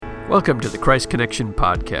Welcome to the Christ Connection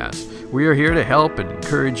Podcast. We are here to help and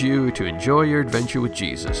encourage you to enjoy your adventure with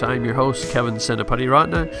Jesus. I'm your host, Kevin Senapati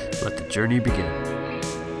Ratna. Let the journey begin.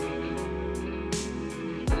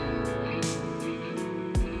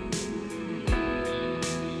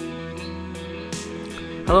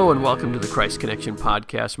 Hello and welcome to the Christ Connection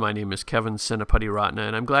Podcast. My name is Kevin Senapati Ratna,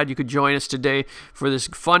 and I'm glad you could join us today for this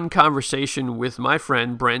fun conversation with my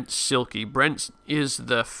friend Brent Silke. Brent is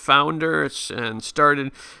the founder and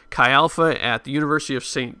started Chi Alpha at the University of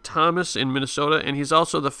St. Thomas in Minnesota, and he's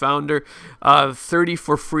also the founder of 30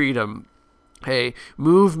 for Freedom, a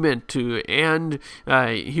movement to end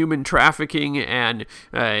human trafficking, and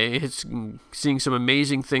it's seeing some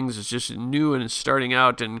amazing things. It's just new and it's starting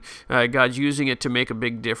out, and God's using it to make a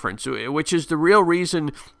big difference, which is the real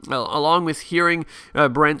reason, along with hearing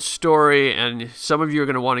Brent's story, and some of you are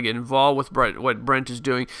going to want to get involved with what Brent is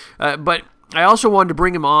doing, but I also wanted to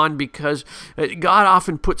bring him on because God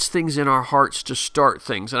often puts things in our hearts to start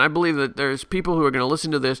things, and I believe that there's people who are going to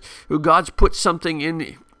listen to this who God's put something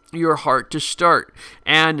in your heart to start,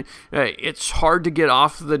 and it's hard to get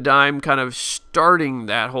off the dime kind of starting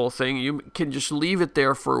that whole thing. You can just leave it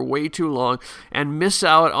there for way too long and miss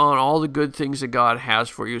out on all the good things that God has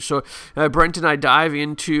for you. So Brent and I dive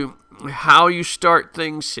into how you start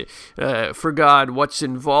things for God, what's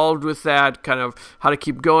involved with that, kind of how to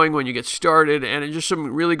keep going when you get started, and just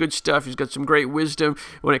some really good stuff. He's got some great wisdom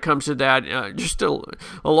when it comes to that.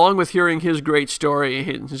 Along with hearing his great story,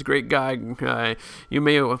 his great guy, you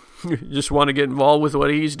may just want to get involved with what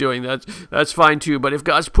he's doing. That's fine too. But if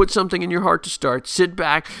God's put something in your heart to start, sit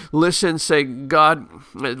back, listen, say, God,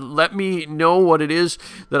 let me know what it is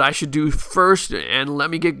that I should do first, and let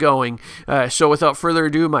me get going. So without further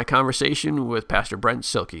ado, my conversation with Pastor Brent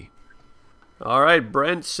Silke. All right,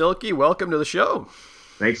 Brent Silke, welcome to the show.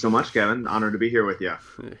 Thanks so much, Kevin. Honored to be here with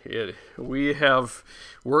you. We have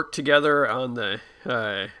worked together on the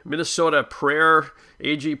Minnesota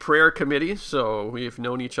AG Prayer Committee, so we've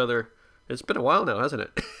known each other. It's been a while now, hasn't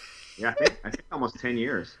it? Yeah, I think almost 10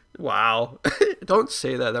 years. Wow. Don't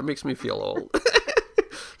say that. That makes me feel old.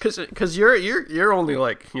 Because you're only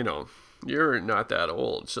like, you're not that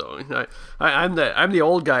old, so I'm the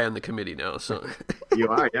old guy on the committee now. So you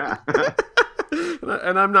are, yeah.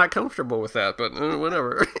 And I'm not comfortable with that, but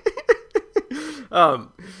whatever.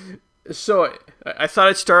 So I thought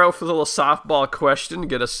I'd start off with a little softball question,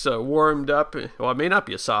 get us warmed up. Well, it may not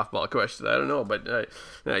be a softball question, I don't know, but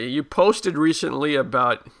you posted recently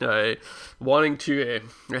about wanting to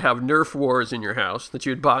have Nerf wars in your house, that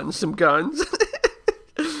you had bought some guns.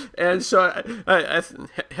 And so,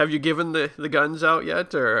 have you given the guns out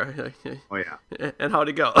yet, or? Oh yeah. And how'd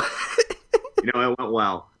it go? It went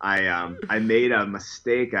well. I made a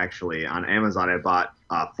mistake actually on Amazon. I bought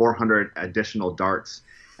 400 additional darts,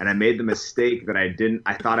 and I made the mistake that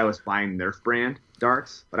I thought I was buying Nerf brand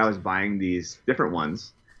darts, but I was buying these different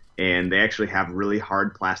ones, and they actually have really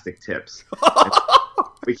hard plastic tips.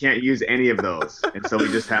 We can't use any of those, and so we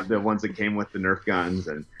just have the ones that came with the Nerf guns.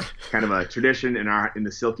 And kind of a tradition in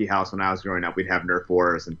the Silke house when I was growing up, we'd have Nerf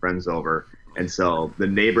wars and friends over, and so the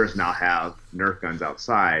neighbors now have Nerf guns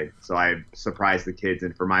outside. So I surprised the kids,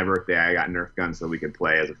 and for my birthday, I got Nerf guns so we could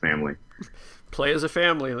play as a family. Play as a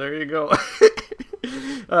family. There you go.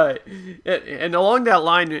 And along that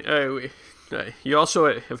line, you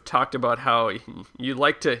also have talked about how you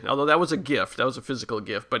like to, although that was a gift, that was a physical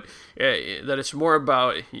gift, but that it's more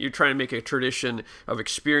about you're trying to make a tradition of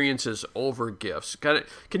experiences over gifts. Can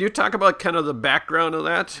you talk about kind of the background of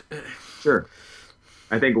that? Sure.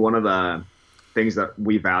 I think one of the things that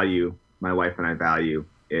we value, my wife and I value,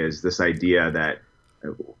 is this idea that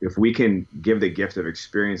if we can give the gift of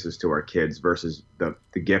experiences to our kids versus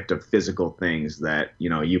the gift of physical things that,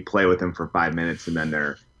 you play with them for 5 minutes and then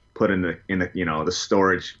they're put in the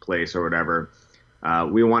storage place or whatever.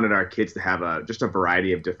 We wanted our kids to have just a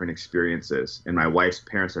variety of different experiences. And my wife's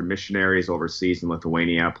parents are missionaries overseas in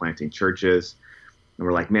Lithuania, planting churches. And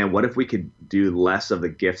we're like, man, what if we could do less of the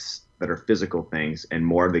gifts that are physical things and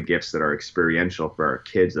more of the gifts that are experiential for our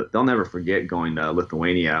kids, that they'll never forget going to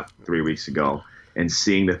Lithuania 3 weeks ago and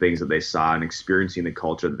seeing the things that they saw and experiencing the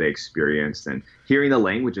culture that they experienced and hearing the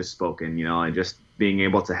languages spoken, and just being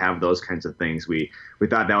able to have those kinds of things. We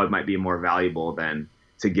thought that might be more valuable than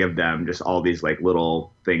to give them just all these like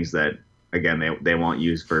little things that, again, they won't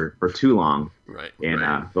use for too long. Right. And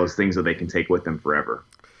right. Those things that they can take with them forever.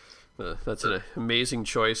 That's an amazing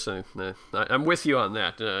choice. I'm with you on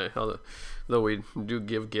that. Though we do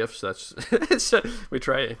give gifts, we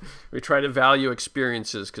try to value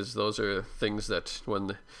experiences, because those are things that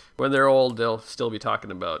when they're old, they'll still be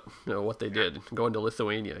talking about what they did going to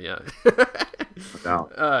Lithuania. Yeah.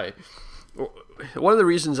 No. one of the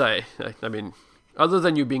reasons I mean, other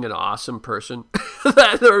than you being an awesome person,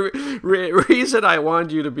 that the reason I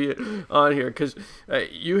wanted you to be on here, because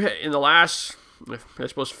in the last, I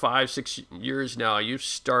suppose, 5-6 years now, you've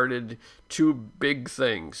started two big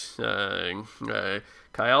things, Chi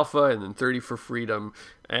Alpha and then 30 for Freedom,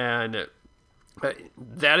 and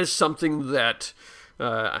that is something that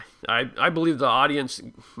I believe the audience,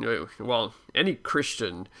 well, any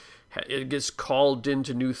Christian, it gets called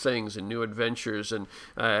into new things and new adventures, and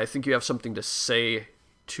I think you have something to say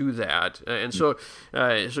to that. And so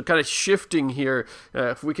kind of shifting here,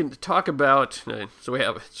 if we can talk about,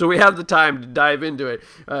 so we have the time to dive into it.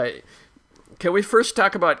 Can we first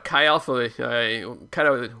talk about Chi Alpha, kind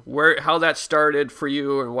of how that started for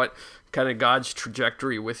you, and what kind of God's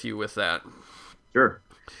trajectory with you with that? Sure.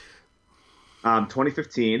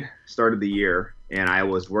 2015 started the year, and I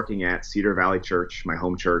was working at Cedar Valley Church, my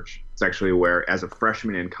home church. It's actually where, as a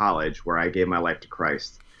freshman in college, where I gave my life to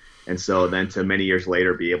Christ. And so then to many years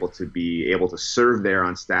later be able to serve there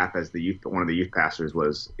on staff as one of the youth pastors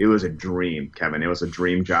was a dream, Kevin. It was a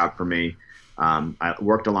dream job for me. I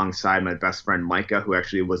worked alongside my best friend Micah, who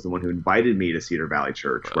actually was the one who invited me to Cedar Valley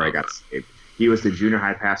Church, where I got saved. He was the junior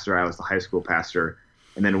high pastor, I was the high school pastor.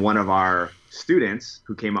 And then one of our students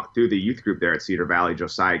who came up through the youth group there at Cedar Valley,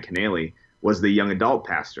 Josiah Canale, was the young adult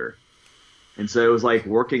pastor. And so it was like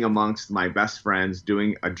working amongst my best friends,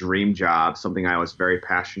 doing a dream job, something I was very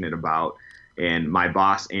passionate about. And my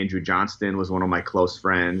boss, Andrew Johnston, was one of my close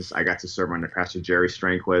friends. I got to serve under Pastor Jerry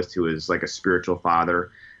Strangquist, who is like a spiritual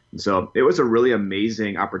father. And so it was a really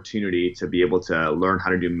amazing opportunity to be able to learn how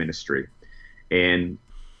to do ministry. And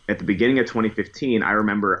at the beginning of 2015, I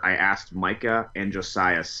remember I asked Micah and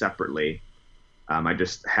Josiah separately. I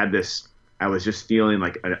was just feeling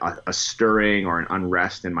like a stirring or an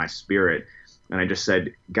unrest in my spirit. And I just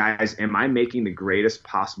said, guys, am I making the greatest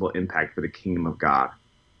possible impact for the kingdom of God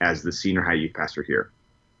as the senior high youth pastor here?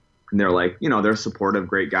 And they're like, they're supportive,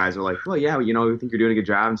 great guys. They're like, well, yeah, we think you're doing a good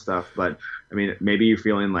job and stuff. But I mean, maybe you're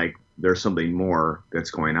feeling like there's something more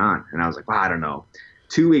that's going on. And I was like, well, I don't know.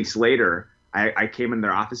 2 weeks later, I came in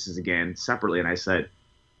their offices again separately. And I said,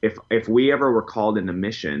 if we ever were called into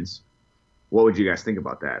missions, what would you guys think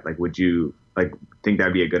about that? Like, would you think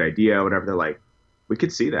that'd be a good idea or whatever? They're like, we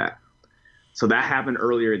could see that. So that happened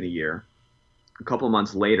earlier in the year. A couple of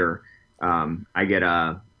months later, I get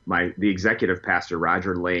the executive pastor,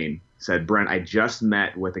 Roger Lane, said, Brent, I just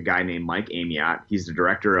met with a guy named Mike Amiot. He's the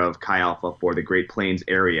director of Chi Alpha for the Great Plains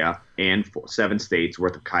area and 7 states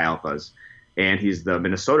worth of Chi Alphas. And he's the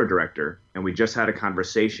Minnesota director. And we just had a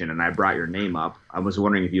conversation, and I brought your name up. I was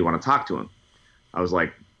wondering if you want to talk to him. I was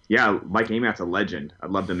like, yeah, Mike Amiot's a legend. I'd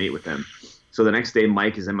love to meet with him. So the next day,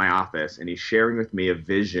 Mike is in my office, and he's sharing with me a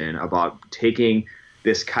vision about taking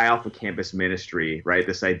this Chi Alpha campus ministry, right?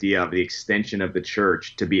 This idea of the extension of the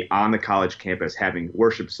church to be on the college campus, having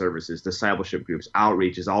worship services, discipleship groups,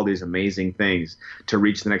 outreaches, all these amazing things to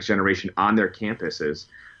reach the next generation on their campuses.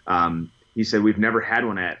 He said, we've never had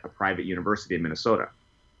one at a private university in Minnesota.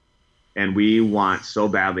 And we want so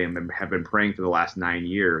badly, and have been praying for the last 9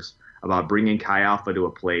 years, about bringing Chi Alpha to a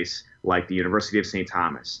place like the University of St.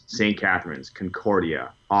 Thomas, St. Catherine's,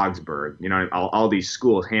 Concordia, Augsburg, all these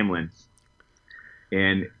schools, Hamlin.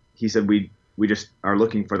 And he said, we just are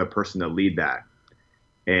looking for the person to lead that.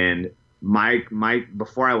 And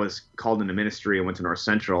before I was called into ministry and went to North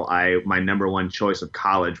Central, my number one choice of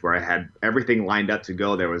college, where I had everything lined up to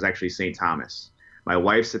go there, was actually St. Thomas. My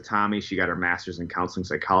wife's at Tommy. She got her master's in counseling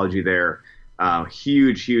psychology there.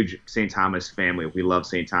 Huge St. Thomas family. We love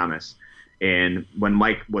St. Thomas. And when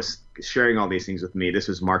Mike was sharing all these things with me, this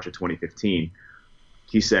was March of 2015,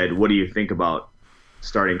 he said, what do you think about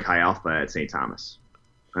starting Chi Alpha at St. Thomas?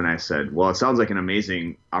 And I said, well, it sounds like an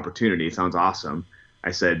amazing opportunity. It sounds awesome.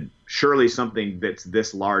 I said, surely something that's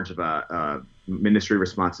this large of a ministry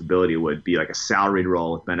responsibility would be like a salaried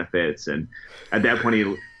role with benefits. And at that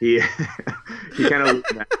point, he kind of,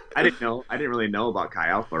 I didn't really know about Chi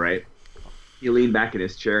Alpha, right? He leaned back in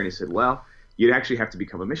his chair and he said, well, you'd actually have to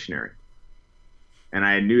become a missionary. And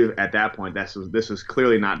I knew at that point this was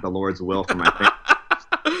clearly not the Lord's will for my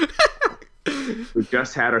family. We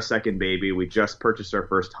just had our second baby. We just purchased our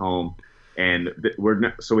first home. And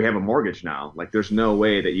so we have a mortgage now. Like, there's no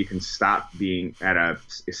way that you can stop being at a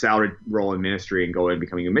salaried role in ministry and go and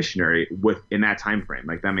becoming a missionary in that time frame.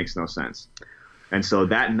 Like, that makes no sense. And so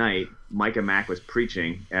that night, Micah Mack was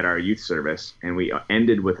preaching at our youth service, and we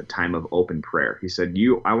ended with a time of open prayer. He said,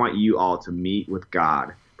 I want you all to meet with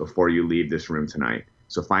God before you leave this room tonight.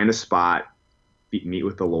 So find a spot, meet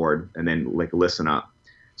with the Lord, and then listen up.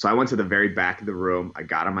 So I went to the very back of the room. I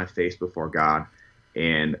got on my face before God,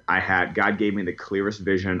 and God gave me the clearest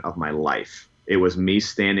vision of my life. It was me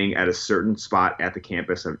standing at a certain spot at the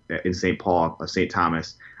campus in St. Paul, St.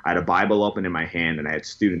 Thomas. I had a Bible open in my hand and I had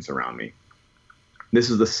students around me. This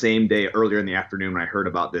is the same day earlier in the afternoon when I heard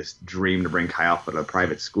about this dream to bring Chi Alpha to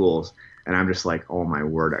private schools. And I'm just like, oh my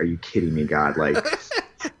word, are you kidding me, God? Like,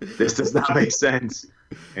 this does not make sense.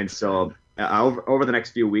 And so over the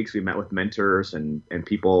next few weeks, we met with mentors and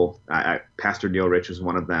people. Pastor Neil Rich was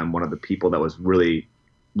one of them, one of the people that was really,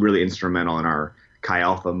 really instrumental in our Chi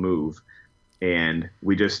Alpha move. And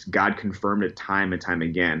God confirmed it time and time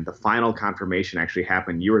again. The final confirmation actually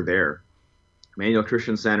happened. You were there. Emmanuel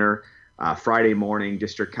Christian Center, Friday morning,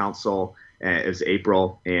 district council. It was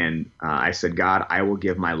April. And I said, God, I will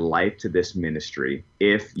give my life to this ministry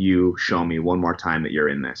if you show me one more time that you're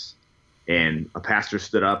in this. And a pastor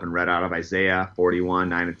stood up and read out of Isaiah 41,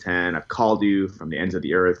 9 and 10. I've called you from the ends of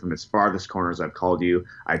the earth, from its farthest corners. I've called you.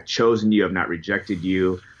 I've chosen you. I've not rejected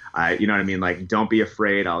you. You know what I mean? Like, don't be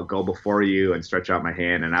afraid. I'll go before you and stretch out my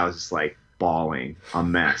hand. And I was just like bawling a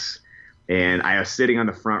mess. And I was sitting on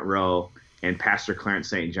the front row, and Pastor Clarence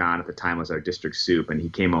St. John at the time was our district soup. And he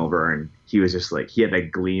came over and he was just like, he had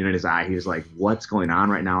that gleam in his eye. He was like, what's going on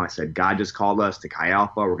right now? I said, God just called us to Chi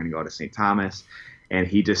Alpha. We're going to go to St. Thomas. And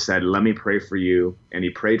he just said, let me pray for you. And he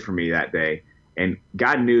prayed for me that day. And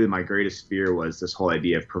God knew that my greatest fear was this whole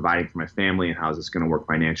idea of providing for my family and how is this going to work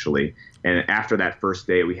financially. And after that first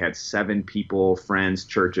day, we had 7 people, friends,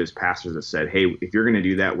 churches, pastors that said, hey, if you're going to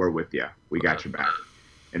do that, we're with you. We got your back.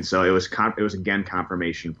 And so it was again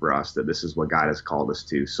confirmation for us that this is what God has called us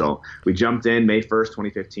to. So we jumped in. May 1st,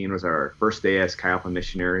 2015 was our first day as Chi Alpha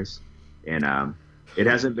missionaries. And it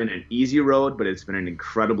hasn't been an easy road, but it's been an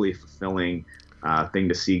incredibly fulfilling thing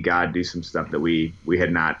to see God do some stuff that we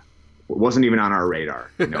had not, wasn't even on our radar,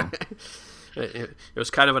 you know. It was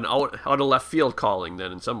kind of an out of left field calling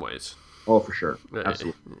then in some ways. Oh, for sure.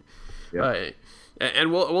 Absolutely. Yeah.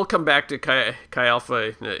 And we'll come back to Chi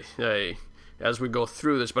Alpha as we go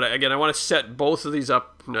through this. But again, I want to set both of these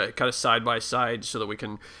up kind of side by side so that we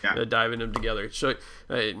can dive into them together. So,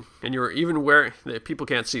 and you're even wearing, people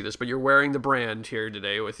can't see this, but you're wearing the brand here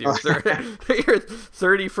today with your, your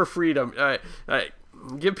 30 for Freedom.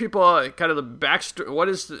 Give people kind of the backstory. What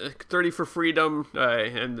is 30 for Freedom,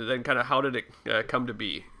 and then kind of how did it come to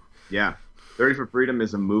be? Yeah, 30 for Freedom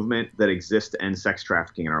is a movement that exists to end sex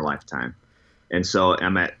trafficking in our lifetime. And so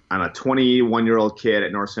I'm a 21-year-old kid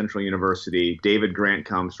at North Central University. David Grant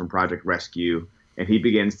comes from Project Rescue, and he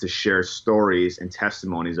begins to share stories and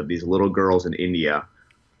testimonies of these little girls in India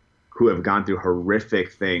who have gone through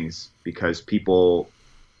horrific things because people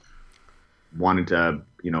wanted to,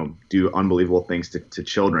 do unbelievable things to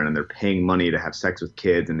children, and they're paying money to have sex with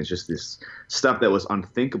kids. And it's just this stuff that was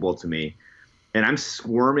unthinkable to me. And I'm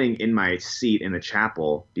squirming in my seat in the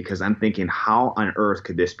chapel because I'm thinking, how on earth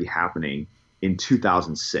could this be happening in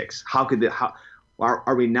 2006?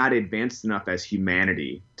 Are we not advanced enough as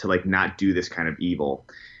humanity to not do this kind of evil?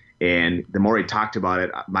 And the more he talked about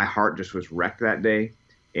it, my heart just was wrecked that day.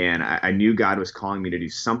 And I knew God was calling me to do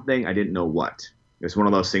something. I didn't know what. It was one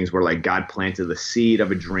of those things where God planted the seed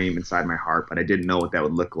of a dream inside my heart, but I didn't know what that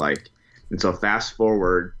would look like. And so fast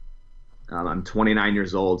forward, I'm 29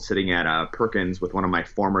 years old, sitting at Perkins with one of my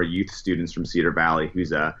former youth students from Cedar Valley,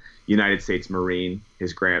 who's a United States Marine.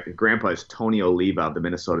 His grandpa is Tony Oliva of the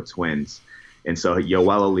Minnesota Twins. And so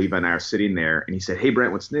Yoel Oliva and I are sitting there, and he said, hey,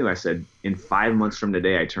 Brent, what's new? I said, in 5 months from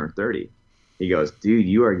today, I turn 30. He goes, dude,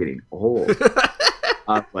 you are getting old.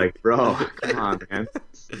 I'm like, bro, come on, man.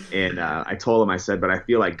 And I told him, I said, but I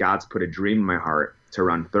feel like God's put a dream in my heart to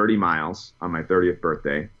run 30 miles on my 30th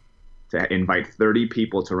birthday, to invite 30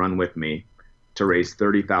 people to run with me, to raise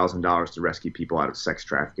 $30,000 to rescue people out of sex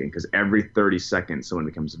trafficking, because every 30 seconds someone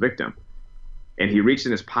becomes a victim. And he reached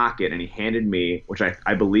in his pocket and he handed me, which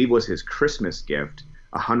I believe was his Christmas gift,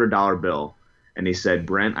 a $100 bill. And he said,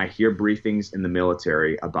 Brent, I hear briefings in the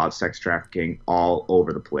military about sex trafficking all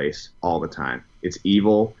over the place, all the time. It's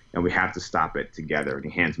evil, and we have to stop it together. And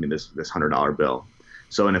he hands me this $100 bill.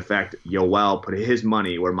 So in effect, Yoel put his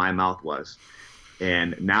money where my mouth was.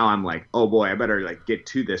 And now I'm like, oh boy, I better get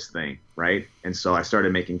to this thing, right? And so I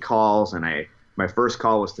started making calls, and my first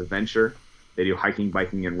call was to Venture. They do hiking,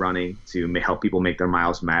 biking, and running to help people make their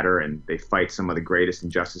miles matter, and they fight some of the greatest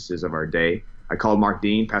injustices of our day. I called Mark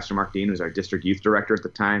Dean, Pastor Mark Dean, who was our district youth director at the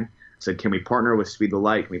time, said, can we partner with Speed the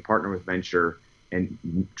Light? Can we partner with Venture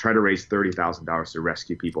and try to raise $30,000 to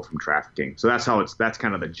rescue people from trafficking? So that's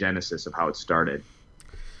kind of the genesis of how it started.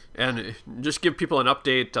 And just give people an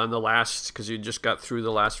update on the last, because you just got through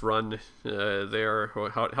the last run there.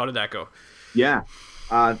 How did that go? Yeah.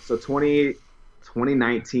 So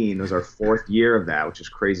 2019 was our 4th year of that, which is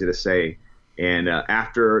crazy to say. And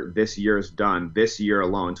after this year is done, this year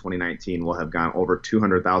alone, 2019, will have gone over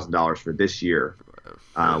 $200,000 for this year,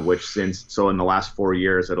 so in the last 4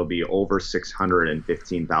 years, it'll be over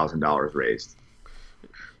 $615,000 raised.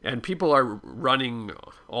 And people are running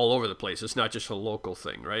all over the place. It's not just a local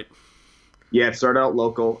thing, right? Yeah, it started out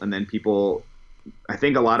local, and then I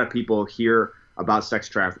think a lot of people hear about sex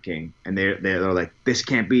trafficking, and they're like, this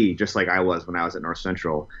can't be, just like I was when I was at North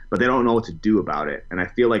Central, but they don't know what to do about it. And I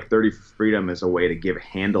feel like 30 for Freedom is a way to give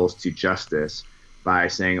handles to justice by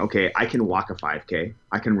saying, okay, I can walk a 5K,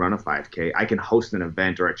 I can run a 5K, I can host an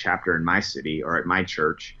event or a chapter in my city or at my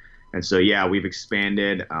church. And so, yeah, we've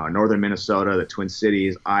expanded northern Minnesota, the Twin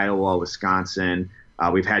Cities, Iowa, Wisconsin.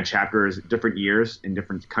 We've had chapters different years in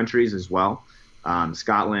different countries as well.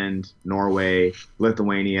 Scotland, Norway,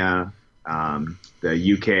 Lithuania,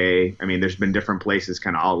 the UK. I mean, there's been different places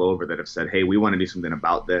kind of all over that have said, hey, we want to do something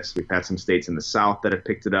about this. We've had some states in the South that have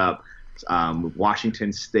picked it up,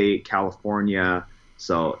 Washington State, California.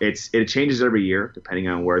 So it changes every year depending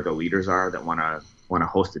on where the leaders are that want to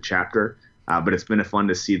host a chapter. But it's been fun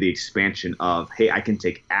to see the expansion of, hey, I can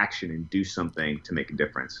take action and do something to make a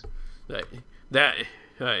difference.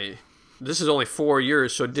 This is only 4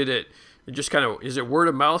 years, so did it just kind of, is it word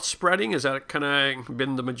of mouth spreading? Has that kind of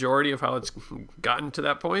been the majority of how it's gotten to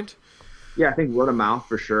that point? Yeah, I think word of mouth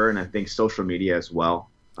for sure, and I think social media as well.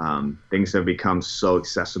 Things have become so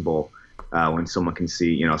accessible when someone can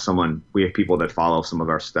see, we have people that follow some of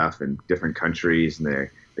our stuff in different countries, and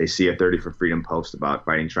they see a 30 for Freedom post about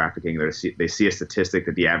fighting trafficking. They see a statistic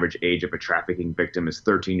that the average age of a trafficking victim is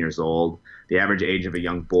 13 years old. The average age of a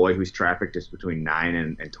young boy who's trafficked is between 9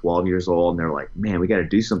 and 12 years old. And they're like, man, we got to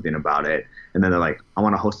do something about it. And then they're like, I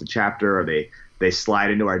want to host a chapter. Or they slide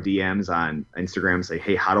into our DMs on Instagram and say,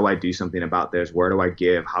 hey, how do I do something about this? Where do I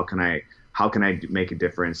give? How can I make a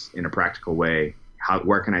difference in a practical way?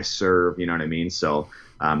 Where can I serve? You know what I mean? So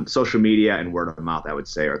social media and word of mouth, I would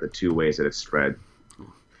say, are the two ways that it's spread.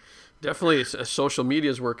 Definitely, social media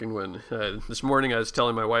is working. When this morning I was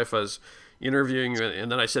telling my wife I was interviewing,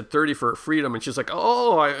 and then I said 30 for Freedom, and she's like,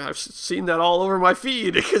 "Oh, I've seen that all over my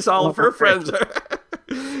feed because all of her friends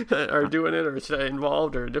are doing it or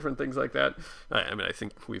involved or different things like that." I mean, I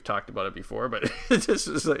think we've talked about it before, but this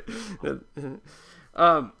is like,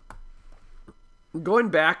 going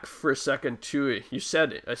back for a second to, you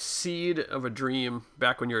said a seed of a dream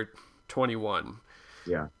back when you were 21.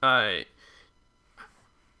 Yeah.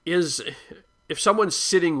 If someone's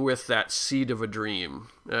sitting with that seed of a dream,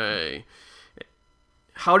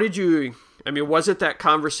 how did you, was it that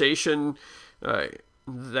conversation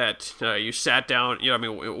that you sat down,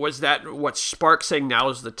 was that what sparked saying now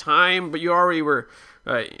is the time? But you already were,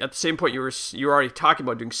 at the same point, you were already talking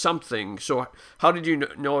about doing something. So how did you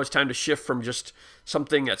know it was time to shift from just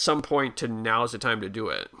something at some point to now is the time to do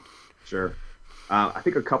it? Sure. I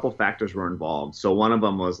think a couple factors were involved. So one of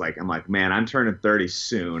them was I'm like, man, I'm turning 30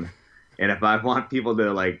 soon. And if I want people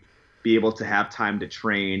to be able to have time to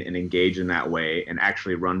train and engage in that way and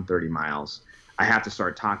actually run 30 miles, I have to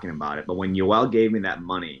start talking about it. But when Yoel gave me that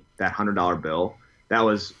money, that $100 bill,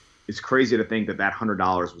 it's crazy to think that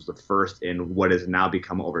 $100 was the first in what has now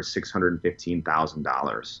become over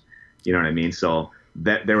 $615,000. You know what I mean? So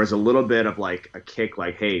that there was a little bit of a kick,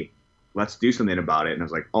 hey, let's do something about it. And I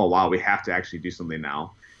was like, oh, wow, we have to actually do something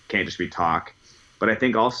now. Can't just be talk. But I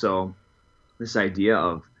think also this idea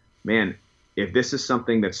of, man, if this is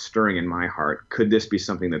something that's stirring in my heart, could this be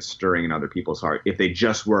something that's stirring in other people's heart if they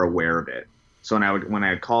just were aware of it? So when I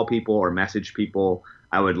would call people or message people,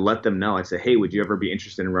 I would let them know. I'd say, hey, would you ever be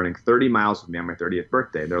interested in running 30 miles with me on my 30th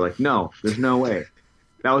birthday? They're like, no, there's no way.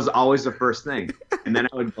 That was always the first thing. And then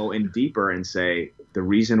I would go in deeper and say, the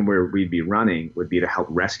reason we'd be running would be to help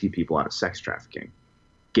rescue people out of sex trafficking.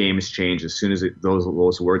 Games changed. As soon as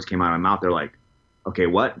those words came out of my mouth, they're like, okay,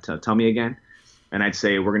 what? Tell me again. And I'd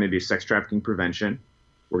say, we're going to do sex trafficking prevention.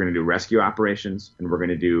 We're going to do rescue operations, and we're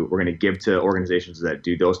going to give to organizations that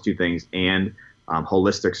do those two things and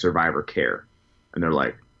holistic survivor care. And they're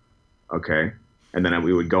like, okay. And then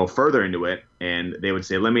we would go further into it, and they would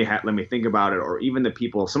say, let me think about it. Or even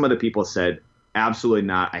some of the people said, absolutely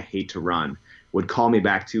not, I hate to run, would call me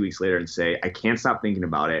back 2 weeks later and say, I can't stop thinking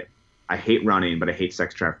about it. I hate running, but I hate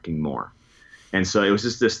sex trafficking more. And so it was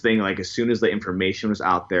just this thing, as soon as the information was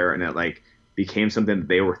out there and it became something that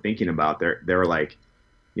they were thinking about, they were like,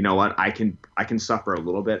 you know what, I can suffer a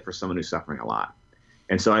little bit for someone who's suffering a lot.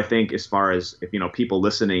 And so I think as far as if people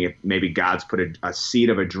listening, if maybe God's put a seed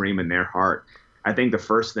of a dream in their heart, I think the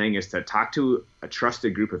first thing is to talk to a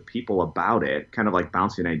trusted group of people about it, kind of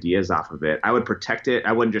bouncing ideas off of it. I would protect it.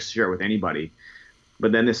 I wouldn't just share it with anybody.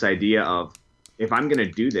 But then this idea of, if I'm going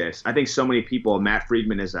to do this, I think so many people, Matt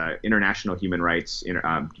Friedman is a international human rights,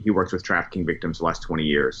 he works with trafficking victims the last 20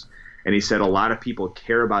 years. And he said a lot of people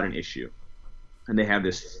care about an issue and they have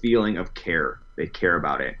this feeling of care. They care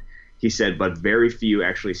about it. He said, but very few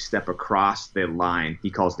actually step across the line. He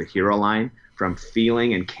calls the hero line from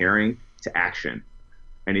feeling and caring to action.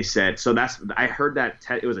 And he said, so I heard that,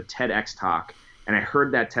 it was a TEDx talk, and I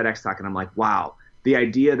heard that TEDx talk and I'm like, wow, the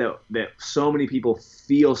idea that so many people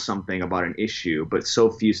feel something about an issue, but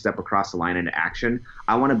so few step across the line into action.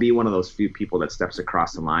 I want to be one of those few people that steps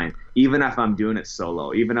across the line, even if I'm doing it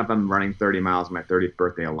solo, even if I'm running 30 miles on my 30th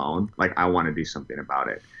birthday alone, like I want to do something about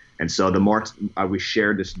it. And so the more we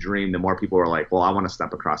shared this dream, the more people were like, well, I want to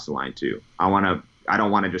step across the line too. I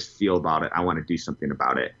don't want to just feel about it. I want to do something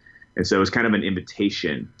about it. And so it was kind of an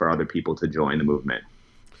invitation for other people to join the movement.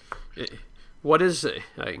 What is it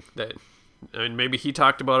that? I mean, maybe he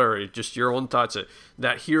talked about it, or just your own thoughts.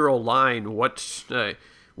 That hero line.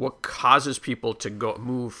 What causes people to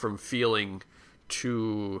move from feeling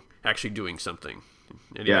to actually doing something?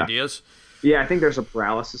 Any ideas? Yeah, I think there's a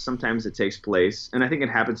paralysis sometimes that takes place, and I think it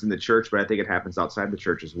happens in the church, but I think it happens outside the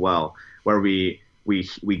church as well, where we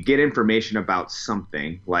get information about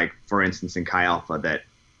something, like for instance in Chi Alpha, that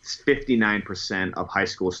 59% of high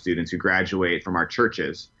school students who graduate from our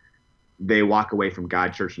churches, they walk away from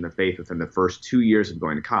God, church, and the faith within the first 2 years of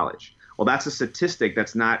going to college. Well, that's a statistic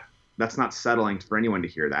that's not settling for anyone to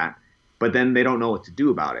hear that, but then they don't know what to do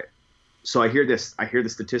about it. So I hear the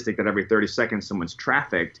statistic that every 30 seconds someone's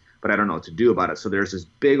trafficked, but I don't know what to do about it. So there's this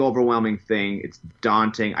big overwhelming thing. It's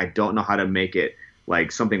daunting. I don't know how to make it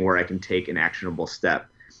like something where I can take an actionable step.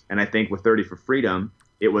 And I think with 30 for Freedom,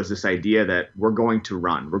 it was this idea that we're going to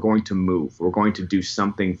run, we're going to move, we're going to do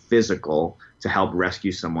something physical to help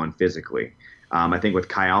rescue someone physically. I think with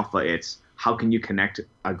Chi Alpha, it's how can you connect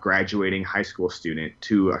a graduating high school student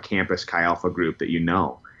to a campus Chi Alpha group that you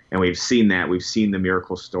know? And we've seen that. We've seen the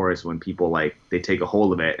miracle stories when people they take a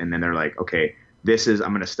hold of it and then they're like, okay, I'm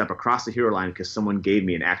going to step across the hero line because someone gave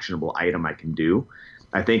me an actionable item I can do.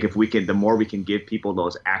 I think the more we can give people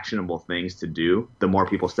those actionable things to do, the more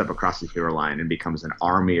people step across the hero line and becomes an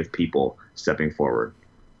army of people stepping forward.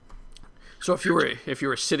 So if you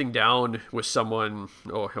were sitting down with someone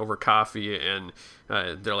over coffee and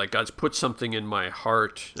they're like, God's put something in my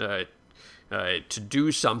heart to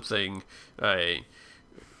do something,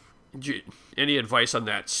 any advice on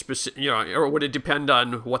that specific, or would it depend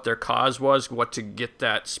on what their cause was, what to get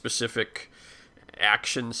that specific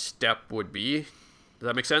action step would be? Does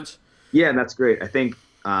that make sense? Yeah, that's great. I think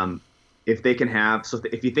if they can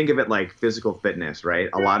if you think of it like physical fitness, right?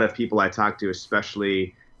 A lot of people I talk to,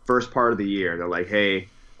 especially first part of the year, they're like, hey,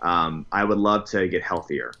 I would love to get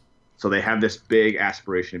healthier. So they have this big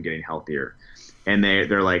aspiration of getting healthier. And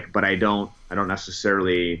they're like, but I don't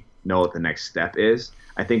necessarily know what the next step is.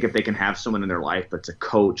 I think if they can have someone in their life that's a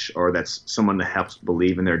coach or that's someone that helps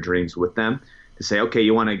believe in their dreams with them, to say, okay,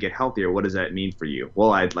 you want to get healthier. What does that mean for you?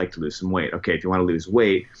 Well, I'd like to lose some weight. Okay, if you want to lose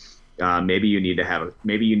weight, maybe you need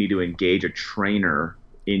to engage a trainer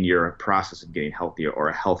in your process of getting healthier, or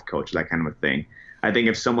a health coach, that kind of a thing. I think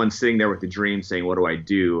if someone's sitting there with a dream saying, what do I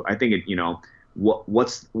do? I think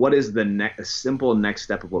what is the simple next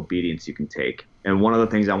step of obedience you can take? And one of the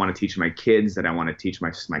things I want to teach my kids, that I want to teach my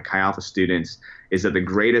Chi Alpha students, is that the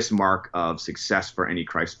greatest mark of success for any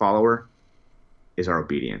Christ follower is our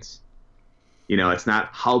obedience. It's not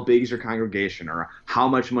how big is your congregation or how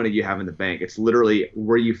much money you have in the bank. It's literally,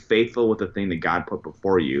 were you faithful with the thing that God put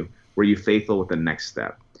before you? Were you faithful with the next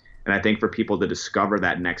step? And I think for people to discover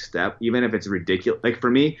that next step, even if it's ridiculous, like for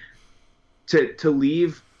me, to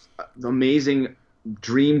leave the amazing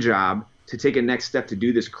dream job, to take a next step to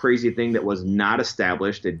do this crazy thing that was not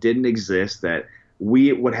established, that didn't exist, that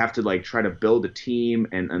we would have to try to build a team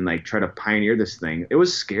and try to pioneer this thing. It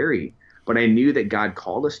was scary. But I knew that God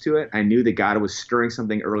called us to it. I knew that God was stirring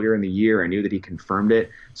something earlier in the year. I knew that he confirmed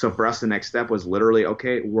it. So for us, the next step was literally,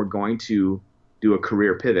 okay, we're going to do a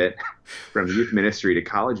career pivot from youth ministry to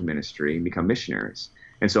college ministry and become missionaries.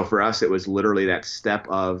 And so for us, it was literally that step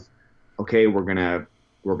of, okay, we're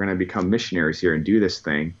gonna become missionaries here and do this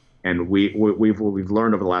thing. And we've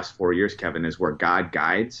learned over the last 4 years, Kevin, is where God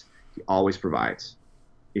guides, he always provides.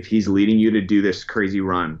 If he's leading you to do this crazy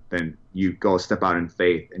run, then you go step out in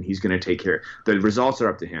faith and he's going to take care. The results are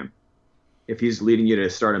up to him. If he's leading you to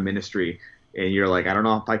start a ministry and you're like, I don't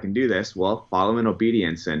know if I can do this, well, follow him in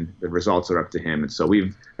obedience and the results are up to him. And so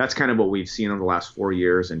that's kind of what we've seen over the last 4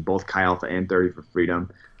 years in both Chi Alpha and 30 for Freedom.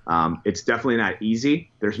 It's definitely not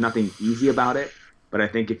easy. There's nothing easy about it. But I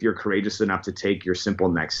think if you're courageous enough to take your simple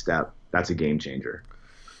next step, that's a game changer.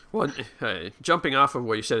 Well, jumping off of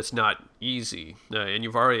what you said, it's not easy, and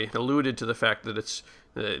you've already alluded to the fact that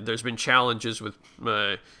there's been challenges with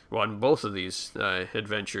on both of these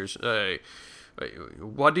adventures.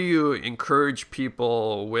 What do you encourage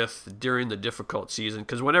people with during the difficult season?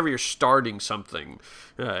 Because whenever you're starting something,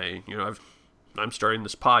 I'm starting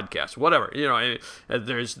this podcast, whatever,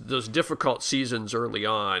 there's those difficult seasons early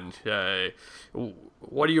on.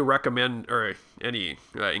 What do you recommend, or any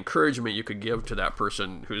encouragement you could give to that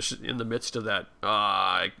person who's in the midst of that?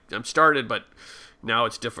 I'm started, but now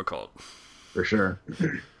it's difficult. For sure.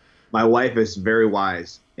 My wife is very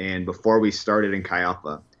wise. And before we started in Chi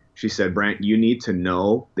Alpha, she said, Brent, you need to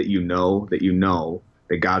know that you know that you know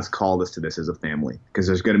that God's called us to this as a family. Because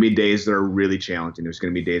there's going to be days that are really challenging. There's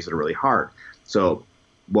going to be days that are really hard. So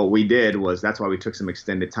what we did was, that's why we took some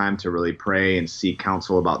extended time to really pray and seek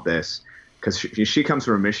counsel about this. Because she comes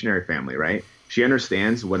from a missionary family, right? She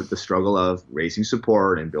understands what the struggle of raising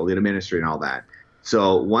support and building a ministry and all that.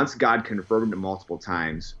 So once God confirmed it multiple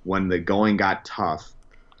times, when the going got tough,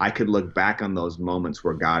 I could look back on those moments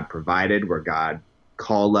where God provided, where God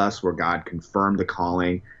called us, where God confirmed the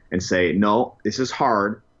calling, and say, no, this is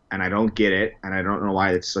hard, and I don't get it, and I don't know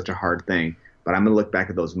why it's such a hard thing, but I'm going to look back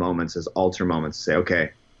at those moments as altar moments and say,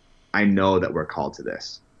 okay, I know that we're called to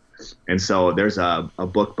this. And so there's a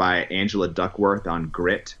book by Angela Duckworth on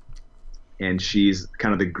grit, and she's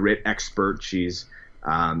kind of the grit expert. She's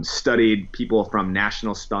studied people from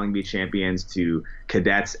national spelling bee champions to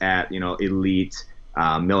cadets at elite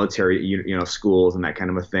military schools and that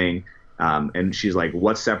kind of a thing. And she's like,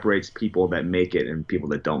 what separates people that make it and people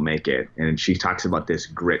that don't make it? And she talks about this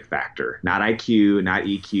grit factor, not IQ, not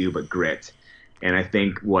EQ, but grit. And I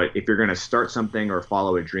think if you're going to start something or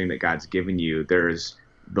follow a dream that God's given you, there's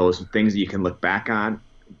those things that you can look back on,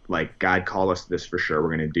 like, God called us to this for sure,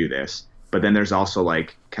 we're going to do this. But then there's also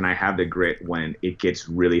like, can I have the grit when it gets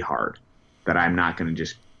really hard, that I'm not going to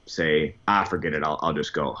just say, forget it, I'll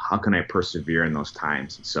just go. How can I persevere in those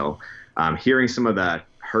times? And so hearing some of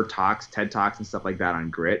her talks, TED Talks and stuff like that on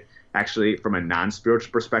grit, actually from a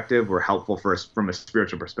non-spiritual perspective, were helpful for us from a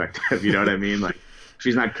spiritual perspective. You know what I mean? Like,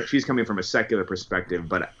 she's coming from a secular perspective,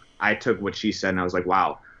 but I took what she said and I was like,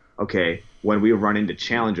 wow, okay, when we run into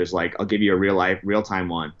challenges, like, I'll give you a real-time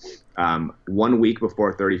one. 1 week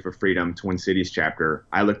before 30 for Freedom Twin Cities chapter,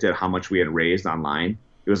 I looked at how much we had raised online.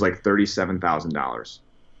 It was like $37,000.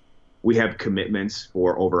 We have commitments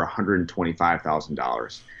for over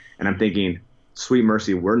 $125,000. And I'm thinking, sweet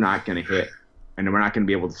mercy, we're not going to hit, and we're not going to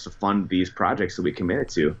be able to fund these projects that we committed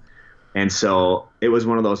to. And so it was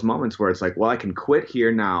one of those moments where it's like, well, I can quit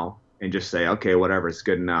here now and just say, okay, whatever, it's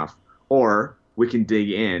good enough. Or we can dig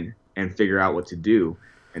in and figure out what to do.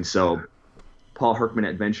 And so Paul Herkman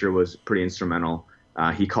at Venture was pretty instrumental.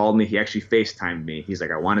 He called me. He actually FaceTimed me. He's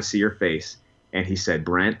like, I want to see your face. And he said,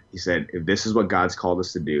 Brent, he said, if this is what God's called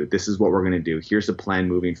us to do, this is what we're going to do. Here's the plan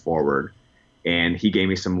moving forward. And he gave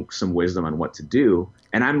me some wisdom on what to do.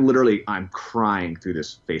 And I'm crying through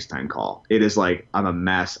this FaceTime call. It is like, I'm a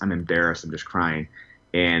mess. I'm embarrassed. I'm just crying.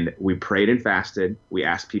 And we prayed and fasted. We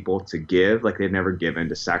asked people to give like they've never given,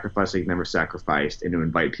 to sacrifice like they've never sacrificed, and to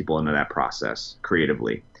invite people into that process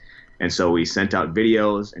creatively. And so we sent out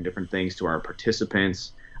videos and different things to our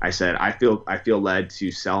participants. I said, I feel led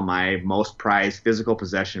to sell my most prized physical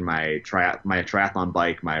possession, my triathlon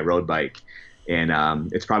bike, my road bike.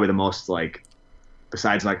 And it's probably the most, like,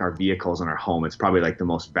 besides like our vehicles and our home, it's probably like the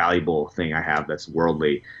most valuable thing I have that's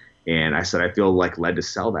worldly. And I said, I feel like led to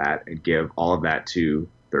sell that and give all of that to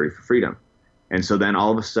 30 for Freedom. And so then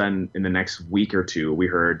all of a sudden in the next week or two, we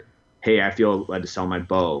heard, hey, I feel led to sell my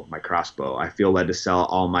bow, my crossbow. I feel led to sell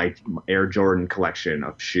all my Air Jordan collection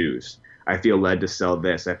of shoes. I feel led to sell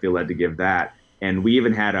this. I feel led to give that. And we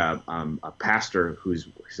even had a pastor who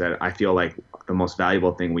said, I feel like the most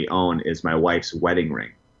valuable thing we own is my wife's wedding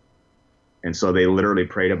ring. And so they literally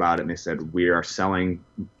prayed about it, and they said, we are selling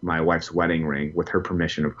my wife's wedding ring, with her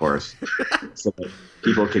permission, of course, so that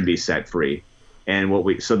people can be set free.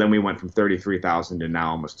 And so then we went from 33,000 to now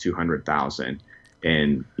almost 200,000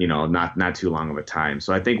 in, not too long of a time.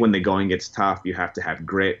 So I think when the going gets tough, you have to have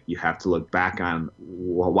grit. You have to look back on,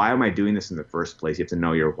 well, why am I doing this in the first place? You have to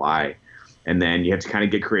know your why. And then you have to kind of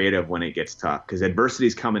get creative when it gets tough, because adversity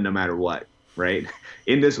is coming no matter what. Right?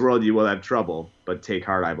 In this world, you will have trouble, but take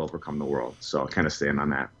heart, I've overcome the world. So I'll kind of stand on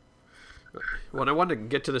that. Well, I want to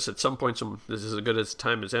get to this at some point. This is as good as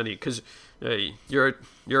time as any, because you're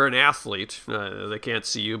an athlete. They can't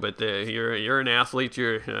see you, but you're an athlete.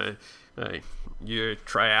 You're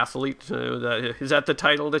triathlete. Is that the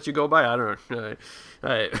title that you go by? I don't know.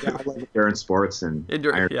 I love endurance sports and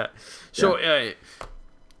yeah. So.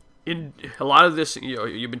 in a lot of this,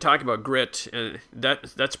 you've been talking about grit, and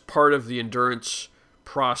that's part of the endurance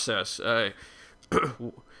process.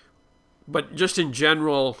 But just in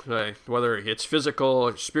general, whether it's physical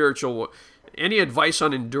or spiritual, any advice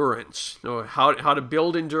on endurance? How to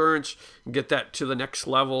build endurance, and get that to the next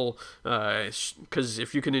level? Because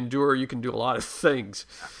if you can endure, you can do a lot of things.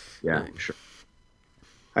 Yeah, sure.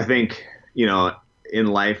 I think in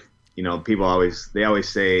life, people always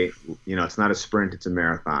say, it's not a sprint, it's a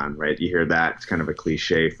marathon, right? You hear that. It's kind of a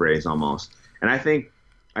cliche phrase almost. And I think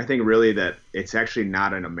really that it's actually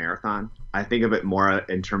not in a marathon. I think of it more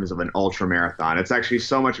in terms of an ultra marathon. It's actually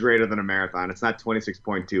so much greater than a marathon. It's not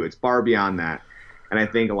 26.2. It's far beyond that. And I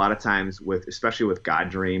think a lot of times especially with God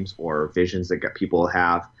dreams or visions that people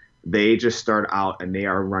have, they just start out and they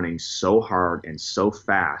are running so hard and so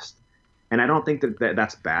fast. And I don't think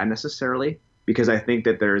that's bad necessarily, because I think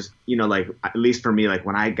that there's, like, at least for me, like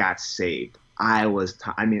when I got saved, I was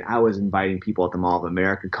inviting people at the Mall of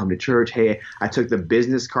America, come to church. Hey, I took the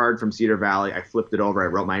business card from Cedar Valley. I flipped it over. I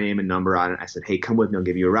wrote my name and number on it. I said, hey, come with me. I'll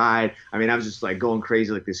give you a ride. I was just like going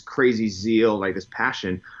crazy, like this crazy zeal, like this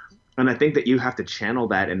passion. And I think that you have to channel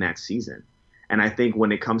that in that season. And I think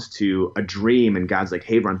when it comes to a dream and God's like,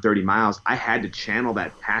 hey, run 30 miles, I had to channel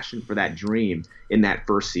that passion for that dream in that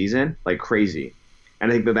first season like crazy.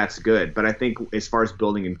 And I think that that's good. But I think as far as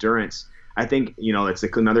building endurance, I think, it's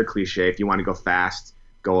like another cliche. If you want to go fast,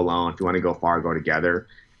 go alone. If you want to go far, go together.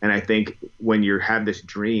 And I think when you have this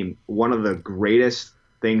dream, one of the greatest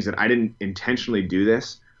things that I didn't intentionally do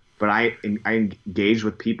this, but I engaged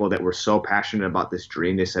with people that were so passionate about this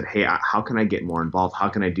dream. They said, hey, how can I get more involved? How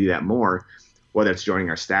can I do that more? Whether it's joining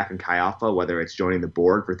our staff in Chi Alpha, whether it's joining the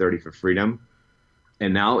board for 30 for Freedom.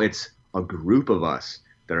 And now it's a group of us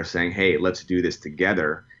that are saying, hey, let's do this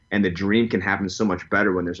together. And the dream can happen so much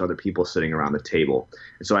better when there's other people sitting around the table.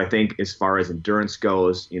 And so I think as far as endurance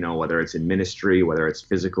goes, whether it's in ministry, whether it's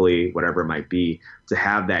physically, whatever it might be, to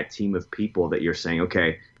have that team of people that you're saying,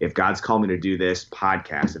 okay, if God's called me to do this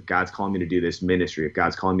podcast, if God's calling me to do this ministry, if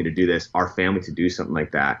God's calling me to do this, our family to do something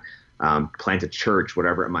like that, plant a church,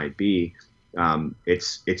 whatever it might be,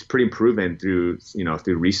 it's pretty proven through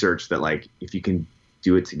research that, like, if you can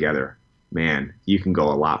do it together, man, you can go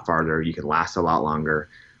a lot farther. You can last a lot longer.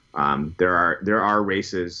 There are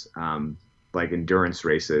races, like endurance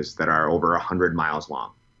races, that are over 100 miles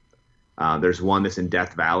long. There's one that's in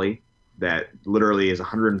Death Valley that literally is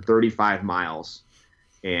 135 miles.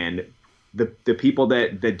 And the people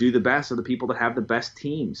that do the best are the people that have the best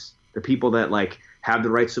teams, the people that like have the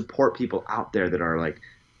right support people out there that are like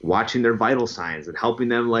watching their vital signs and helping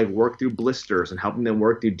them like work through blisters and helping them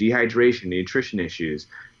work through dehydration, nutrition issues.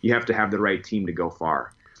 You have to have the right team to go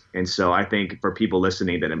far. And so I think for people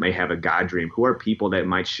listening that it may have a God dream, who are people that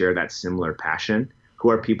might share that similar passion? Who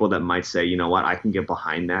are people that might say, you know what, I can get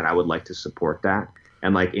behind that. I would like to support that,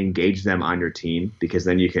 and like engage them on your team, because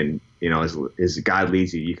then you can, as God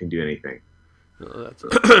leads you, you can do anything.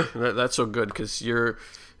 That's so good, because your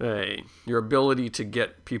ability to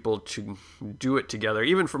get people to do it together,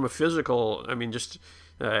 even from a physical, just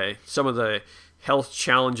some of the health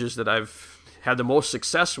challenges that I've had the most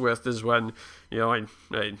success with is when I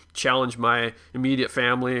challenge my immediate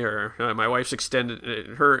family or my wife's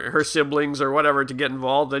extended her siblings or whatever to get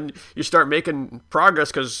involved, and you start making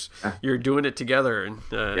progress because you're doing it together.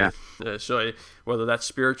 And so whether that's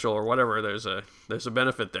spiritual or whatever, there's a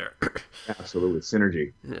benefit there. Absolutely,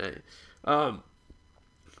 synergy.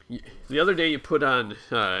 The other day you put on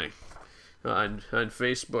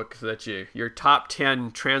Facebook that your top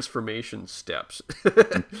 10 transformation steps.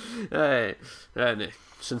 And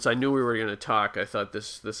since I knew we were going to talk, I thought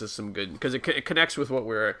this is some good, because it connects with what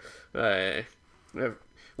we're.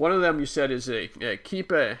 One of them you said is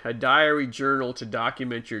keep a diary journal to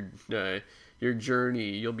document your journey.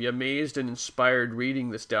 You'll be amazed and inspired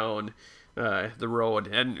reading this down the road.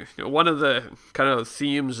 And one of the kind of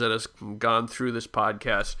themes that has gone through this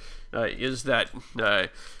podcast is that.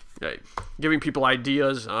 Giving people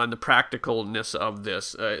ideas on the practicalness of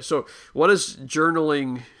this. So what does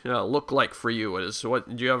journaling look like for you?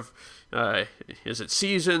 What do you have? Is it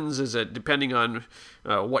seasons? Is it depending on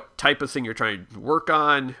what type of thing you're trying to work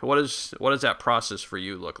on? What does that process for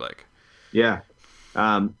you look like? Yeah.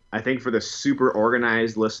 I think for the super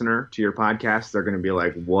organized listener to your podcast, they're going to be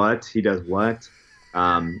like, what? He does what?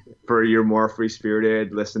 For your more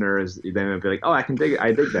free-spirited listeners, they might be like, oh, I dig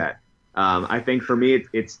that. I think for me,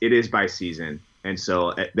 it is by season. And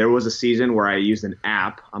so there was a season where I used an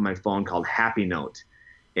app on my phone called Happy Note.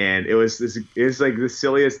 And it's like the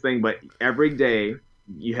silliest thing, but every day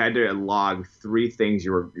you had to log 3 things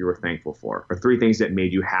you were thankful for, or 3 things that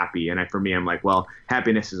made you happy. And for me, I'm like, well,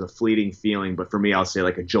 happiness is a fleeting feeling, but for me, I'll say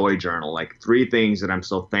like a joy journal, like 3 things that I'm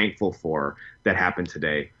so thankful for that happened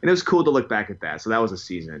today. And it was cool to look back at that. So that was a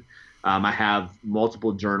season. I have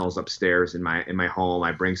multiple journals upstairs in my home.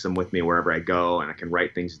 I bring some with me wherever I go, and I can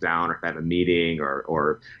write things down, or if I have a meeting,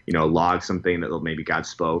 or log something that maybe God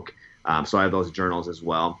spoke. So I have those journals as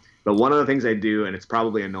well. But one of the things I do, and it's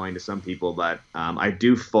probably annoying to some people, but I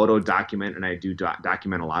do photo document, and I do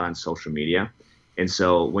document a lot on social media. And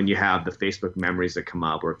so when you have the Facebook memories that come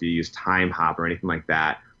up, or if you use Time Hop or anything like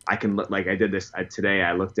that, I can look, like I did this today.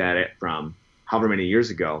 I looked at it from however many years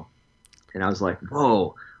ago, and I was like,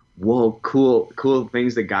 whoa, cool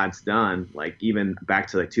things that God's done. Like even back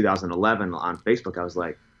to like 2011 on Facebook, I was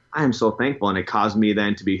like, I am so thankful. And it caused me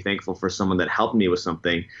then to be thankful for someone that helped me with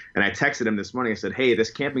something. And I texted him this morning. I said, hey,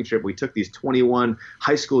 this camping trip, we took these 21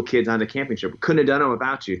 high school kids on the camping trip. We couldn't have done it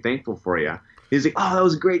without you. Thankful for you. He's like, oh, that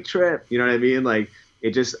was a great trip. You know what I mean? Like,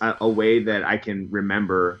 it just a way that I can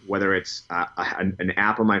remember, whether it's an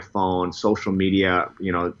app on my phone, social media,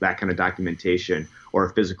 that kind of documentation, or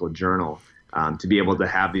a physical journal. To be able to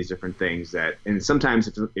have these different things and sometimes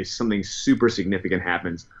if something super significant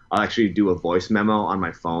happens, I'll actually do a voice memo on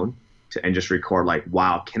my phone and just record like,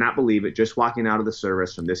 wow, cannot believe it. Just walking out of the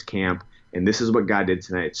service from this camp, and this is what God did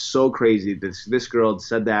tonight. It's so crazy. This girl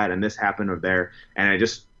said that, and this happened over there. And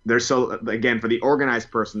there's so, again, for the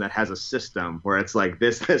organized person that has a system where it's like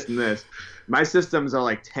this, and this, my systems are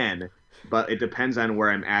like 10, but it depends on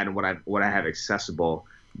where I'm at and what I have accessible.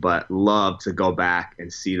 But love to go back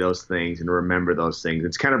and see those things and remember those things.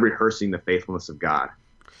 It's kind of rehearsing the faithfulness of God.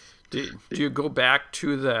 Do you go back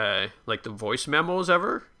to the voice memos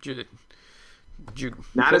ever?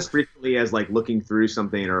 Not as frequently as like looking through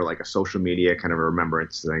something or like a social media kind of a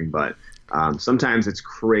remembrance thing, but sometimes it's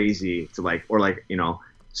crazy to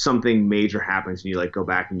something major happens and you like go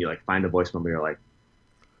back and you like find a voice memo. You're like,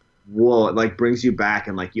 whoa, it like brings you back,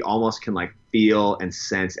 and like you almost can like feel and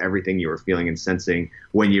sense everything you were feeling and sensing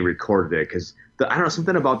when you recorded it. Because I don't know,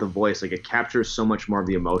 something about the voice, like it captures so much more of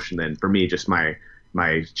the emotion than for me just my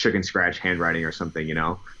chicken scratch handwriting or something,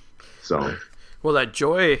 So well, that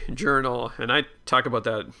joy journal, and I talk about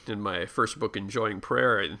that in my first book, Enjoying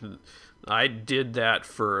Prayer. I did that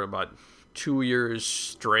for about 2 years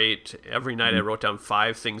straight. Every night I wrote down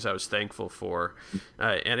 5 things I was thankful for,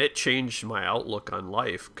 and it changed my outlook on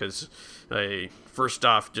life. Because first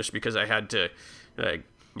off, just because I had to,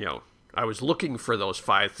 I was looking for those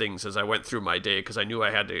 5 things as I went through my day, because I knew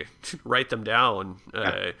I had to write them down.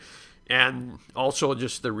 And also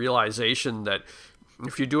just the realization that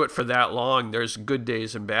if you do it for that long, there's good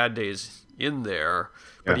days and bad days in there.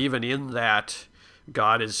 But even in that,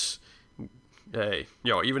 God is,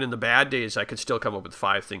 even in the bad days, I could still come up with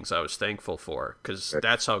 5 things I was thankful for, because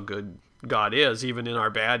that's how good God is. Even in our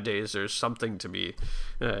bad days, there's something to be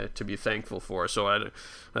thankful for. So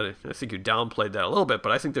I think you downplayed that a little bit,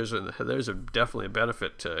 but I think there's definitely a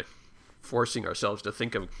benefit to forcing ourselves to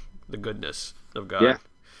think of the goodness of God.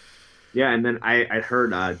 Yeah, and then I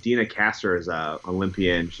heard Dina Kasser is an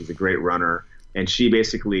Olympian. She's a great runner. And she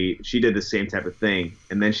did the same type of thing.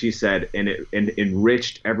 And then she said, and it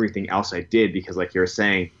enriched everything else I did, because like you were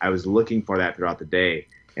saying, I was looking for that throughout the day.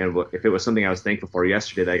 And if it was something I was thankful for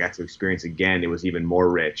yesterday that I got to experience again, it was even more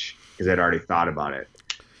rich because I'd already thought about it.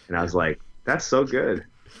 And I was like, that's so good.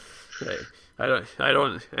 I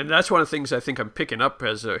don't, and that's one of the things I think I'm picking up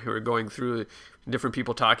as we're going through different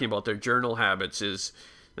people talking about their journal habits is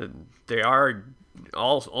they are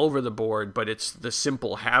all over the board, but it's the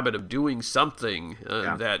simple habit of doing something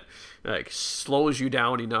that slows you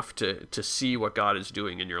down enough to see what God is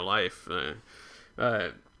doing in your life.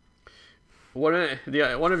 One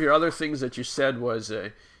of your other things that you said was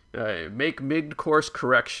make mid-course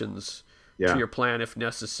corrections to your plan if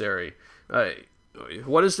necessary.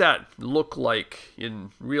 What does that look like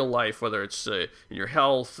in real life, whether it's in your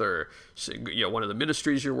health or one of the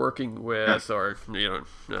ministries you're working with, or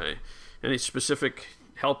any specific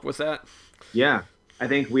help with that? Yeah, I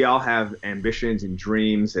think we all have ambitions and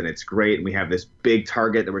dreams, and it's great. And we have this big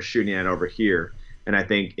target that we're shooting at over here. And I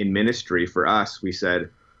think in ministry for us, we said,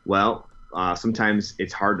 well, sometimes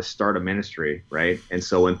it's hard to start a ministry, right? And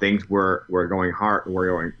so when things were going hard,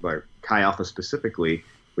 like Chi Alpha specifically,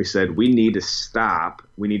 we said we need to stop,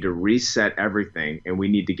 we need to reset everything, and we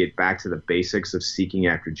need to get back to the basics of seeking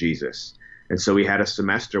after Jesus. And so we had a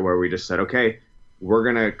semester where we just said, okay, we're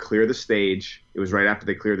going to clear the stage. It was right after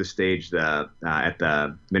they cleared the stage at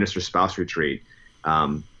the Minister Spouse Retreat.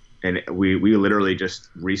 And we literally just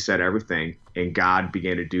reset everything, and God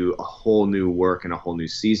began to do a whole new work and a whole new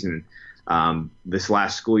season. This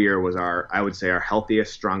last school year was I would say, our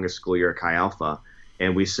healthiest, strongest school year at Chi Alpha.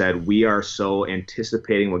 And we said we are so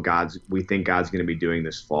anticipating what we think God's going to be doing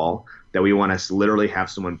this fall that we want to literally have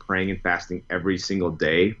someone praying and fasting every single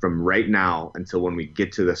day from right now until when we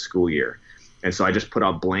get to the school year. And so I just put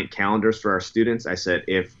out blank calendars for our students. I said,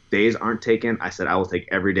 if days aren't taken, I said, I will take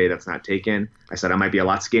every day that's not taken. I said, I might be a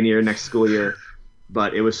lot skinnier next school year.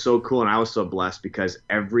 But it was so cool, and I was so blessed because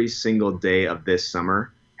every single day of this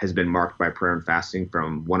summer has been marked by prayer and fasting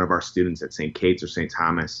from one of our students at St. Kate's or St.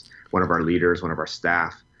 Thomas, one of our leaders, one of our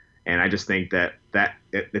staff. And I just think that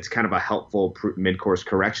it's kind of a helpful mid-course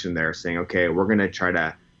correction there, saying, okay, we're going to try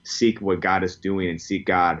to seek what God is doing and seek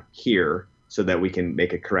God here so that we can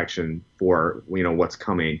make a correction for, what's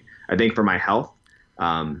coming. I think for my health,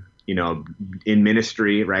 in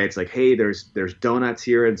ministry, right? It's like, hey, there's donuts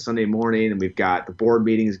here on Sunday morning, and we've got the board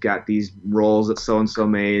meeting's got these rolls that so-and-so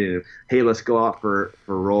made, and hey, let's go out for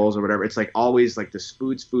rolls or whatever. It's like always like this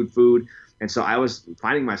food. And so I was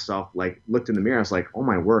finding myself looked in the mirror. I was like, oh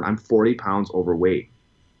my word, I'm 40 pounds overweight.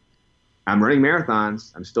 I'm running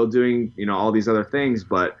marathons. I'm still doing, all these other things,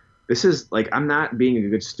 but this is I'm not being a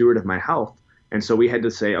good steward of my health. And so we had to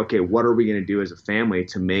say, okay, what are we going to do as a family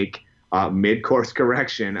to make mid-course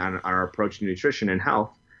correction on our approach to nutrition and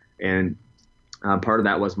health? And part of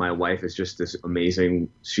that was my wife is just this amazing,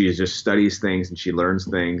 she just studies things and she learns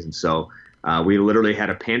things. And so we literally had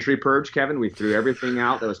a pantry purge, Kevin. We threw everything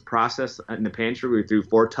out that was processed in the pantry. We threw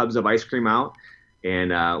 4 tubs of ice cream out,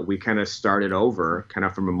 and we kind of started over kind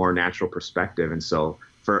of from a more natural perspective. And so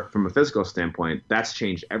from a physical standpoint, that's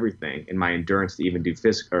changed everything in my endurance to even do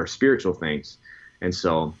physical or spiritual things. And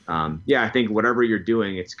so, I think whatever you're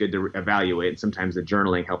doing, it's good to evaluate. And sometimes the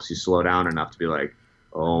journaling helps you slow down enough to be like,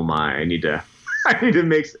 oh my, I need to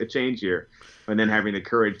make a change here. And then having the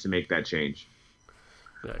courage to make that change.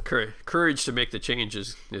 Yeah, courage to make the change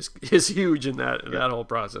is huge in that whole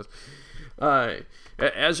process.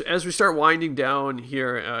 As we start winding down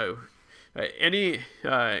here, any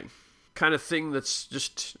kind of thing that's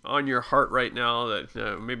just on your heart right now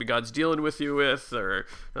that maybe God's dealing with you with, or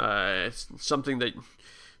something that,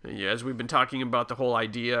 as we've been talking about the whole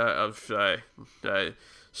idea of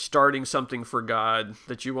starting something for God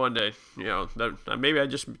that you wanted to, that maybe I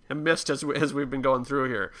just missed as we've been going through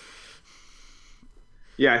here.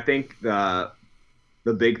 Yeah, I think the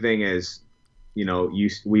big thing is, we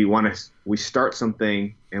start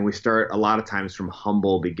something, and we start a lot of times from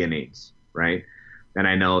humble beginnings, right? And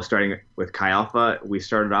I know starting with Chi Alpha, we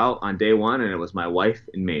started out on day one, and it was my wife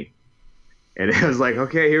and me. And it was like,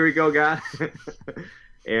 okay, here we go, God.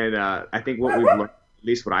 And I think what we've learned, at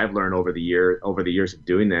least what I've learned over the years of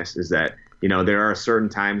doing this, is that, there are certain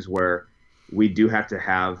times where we do have to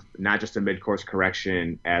have not just a mid-course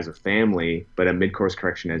correction as a family, but a mid-course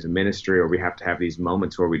correction as a ministry, or we have to have these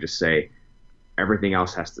moments where we just say, everything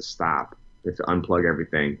else has to stop. We have to unplug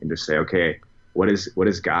everything and just say, okay, what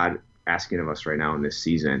is God asking of us right now in this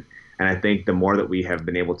season? And I think the more that we have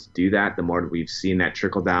been able to do that, the more that we've seen that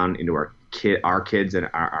trickle down into our kids and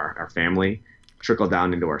our family, trickle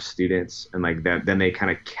down into our students, and then they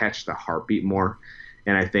kind of catch the heartbeat more.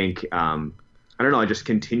 And I think I don't know, just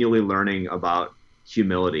continually learning about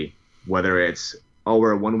humility, whether it's,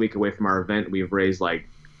 we're 1 week away from our event, we've raised we're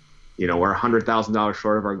 $100,000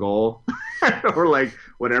 short of our goal, or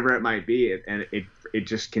whatever it might be. And it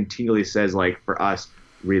just continually says, for us,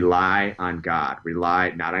 rely on God, rely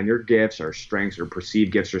not on your gifts or strengths or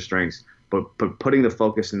perceived gifts or strengths, but putting the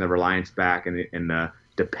focus and the reliance back and the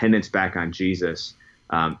dependence back on Jesus.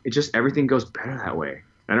 Everything goes better that way.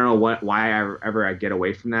 I don't know why I get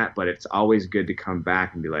away from that, but it's always good to come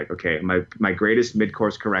back and be like, okay, my greatest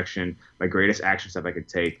mid-course correction, my greatest action step I could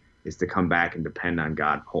take is to come back and depend on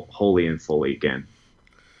God wholly and fully again.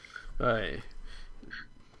 And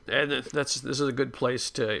this is a good place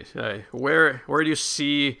to where do you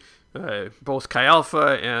see both Chi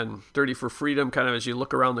Alpha and 30 for Freedom kind of as you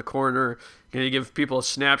look around the corner? Can you give people a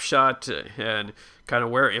snapshot and kind of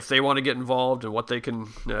where, if they want to get involved, and what they can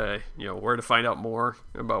where to find out more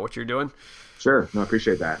about what you're doing? Sure. No, I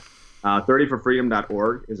appreciate that.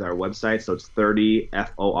 30forfreedom.org is our website. So it's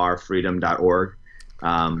 30forfreedom.org.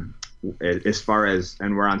 As far as,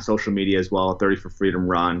 and we're on social media as well, 30 for Freedom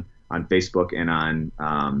Run on Facebook and on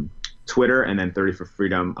Twitter, and then 30 for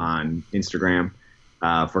Freedom on Instagram.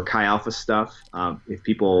 For Chi Alpha stuff, if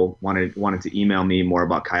people wanted to email me more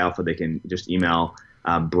about Chi Alpha, they can just email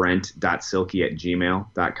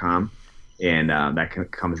brent.silky@gmail.com, and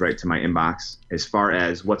that comes right to my inbox. As far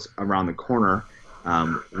as what's around the corner,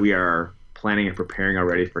 we are planning and preparing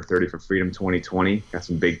already for 30 for Freedom 2020. Got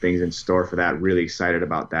some big things in store for that. Really excited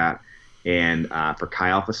about that. And for Chi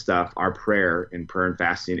Alpha stuff, our prayer and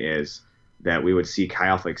fasting is that we would see Chi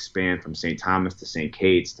Alpha expand from St. Thomas to St.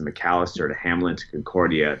 Kate's to McAllister to Hamlin to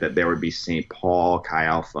Concordia, that there would be St. Paul Chi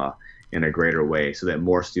Alpha in a greater way so that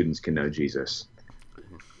more students can know Jesus.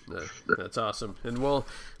 That's awesome. And we'll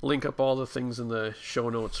link up all the things in the show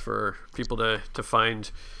notes for people to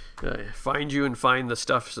find you and find the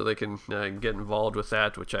stuff so they can get involved with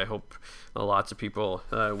that, which I hope lots of people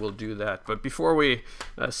will do that. But before we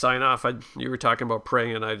sign off, you were talking about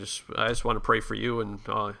praying, and I just want to pray for you and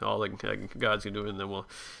all that God's going to do, and then we'll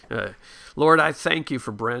Lord, I thank you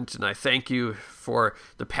for Brent, and I thank you for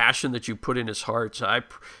the passion that you put in his heart. So I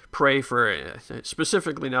pray for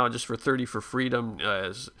specifically now just for 30 for Freedom,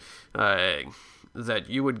 that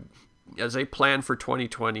you would, as they plan for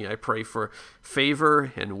 2020, I pray for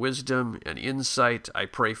favor and wisdom and insight. I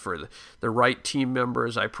pray for the right team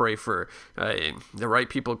members. I pray for the right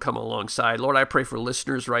people to come alongside. Lord, I pray for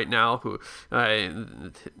listeners right now who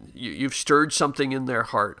you've stirred something in their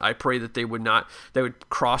heart. I pray that they would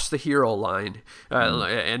cross the hero line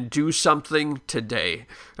and do something today.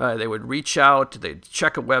 They would reach out, they'd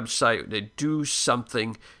check a website, they'd do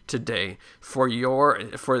something today for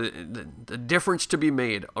the difference to be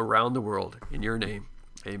made around the world. In your name,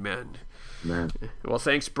 amen. Amen. Well,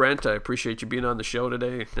 thanks, Brent. I appreciate you being on the show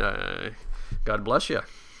today. God bless you.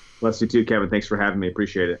 Bless you too, Kevin. Thanks for having me.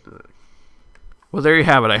 Appreciate it. Well, there you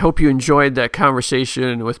have it. I hope you enjoyed that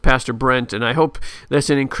conversation with Pastor Brent, and I hope that's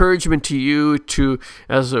an encouragement to you to,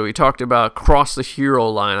 as we talked about, cross the hero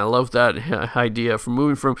line. I love that idea from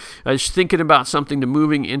moving from just thinking about something to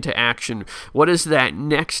moving into action. What is that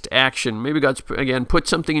next action? Maybe God's, again, put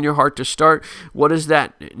something in your heart to start. What is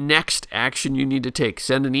that next action you need to take?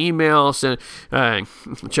 Send an email, check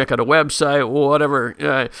out a website,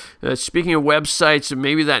 whatever. Speaking of websites,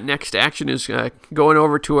 maybe that next action is going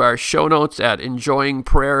over to our show notes at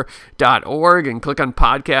enjoyingprayer.org and click on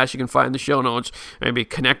podcast. You can find the show notes. Maybe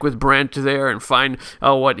connect with Brent there and find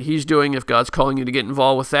what he's doing if God's calling you to get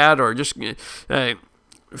involved with that, or just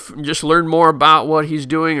learn more about what he's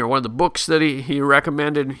doing or one of the books that he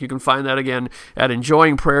recommended. You can find that again at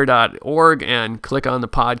enjoyingprayer.org and click on the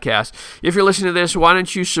podcast. If you're listening to this, why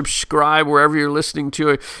don't you subscribe wherever you're listening to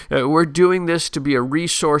it? We're doing this to be a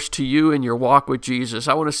resource to you in your walk with Jesus.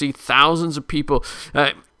 I want to see thousands of people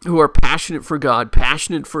who are passionate for God,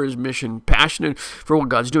 passionate for his mission, passionate for what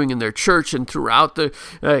God's doing in their church and throughout the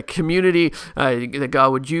community, that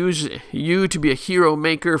God would use you to be a hero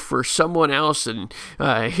maker for someone else and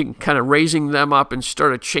kind of raising them up and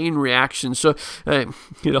start a chain reaction. So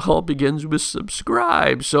it all begins with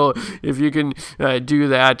subscribe. So if you can do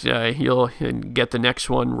that, you'll get the next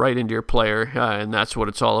one right into your player, and that's what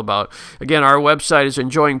it's all about. Again, our website is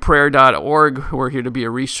enjoyingprayer.org. We're here to be a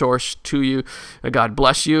resource to you. God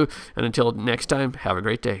bless you. And until next time, have a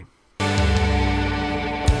great day.